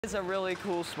It's a really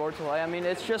cool sport to play. I mean,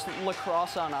 it's just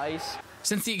lacrosse on ice.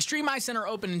 Since the Extreme Ice Center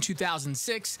opened in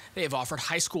 2006, they have offered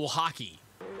high school hockey.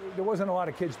 There wasn't a lot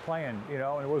of kids playing, and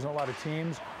there wasn't a lot of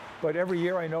teams. But every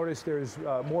year I notice there's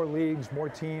more leagues, more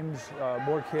teams,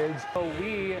 more kids. So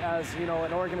we, as an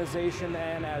organization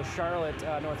and as Charlotte,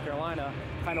 North Carolina,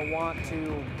 kind of want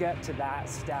to get to that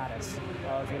status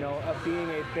of being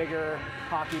a bigger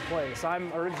hockey place.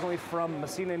 I'm originally from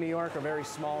Messina, New York, a very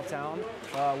small town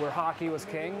where hockey was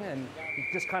king, and you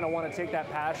just kind of want to take that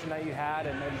passion that you had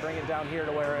and bring it down here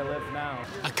to where I live now.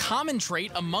 A common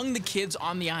trait among the kids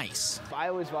on the ice. I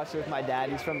always watched it with my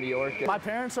dad. He's from New York. My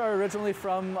parents are originally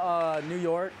from New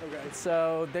York,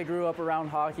 so they grew up around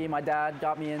hockey. My dad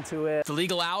got me into it. The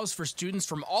league allows for students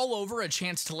from all over a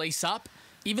chance to lace up,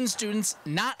 even students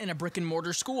not in a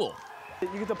brick-and-mortar school. You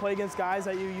get to play against guys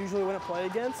that you usually wouldn't play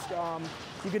against.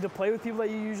 You get to play with people that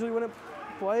you usually wouldn't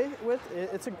play with.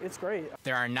 It's great.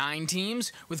 There are 9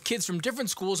 teams with kids from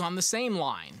different schools on the same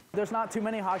line. There's not too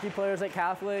many hockey players at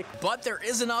Catholic. But there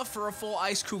is enough for a full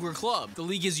Ice Cougar club. The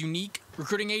league is unique,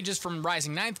 recruiting ages from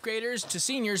rising 9th graders to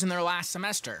seniors in their last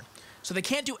semester. So they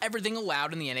can't do everything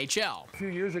allowed in the NHL. A few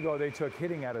years ago, they took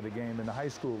hitting out of the game in the high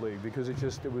school league because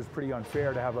it was pretty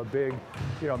unfair to have a big,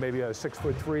 maybe a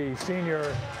 6'3"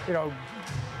 senior,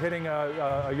 hitting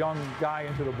a young guy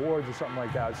into the boards or something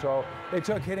like that. So they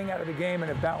took hitting out of the game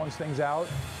and it balanced things out.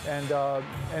 And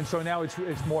so now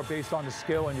it's more based on the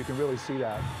skill, and you can really see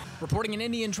that. Reporting in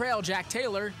Indian Trail, Jack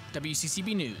Taylor,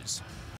 WCCB News.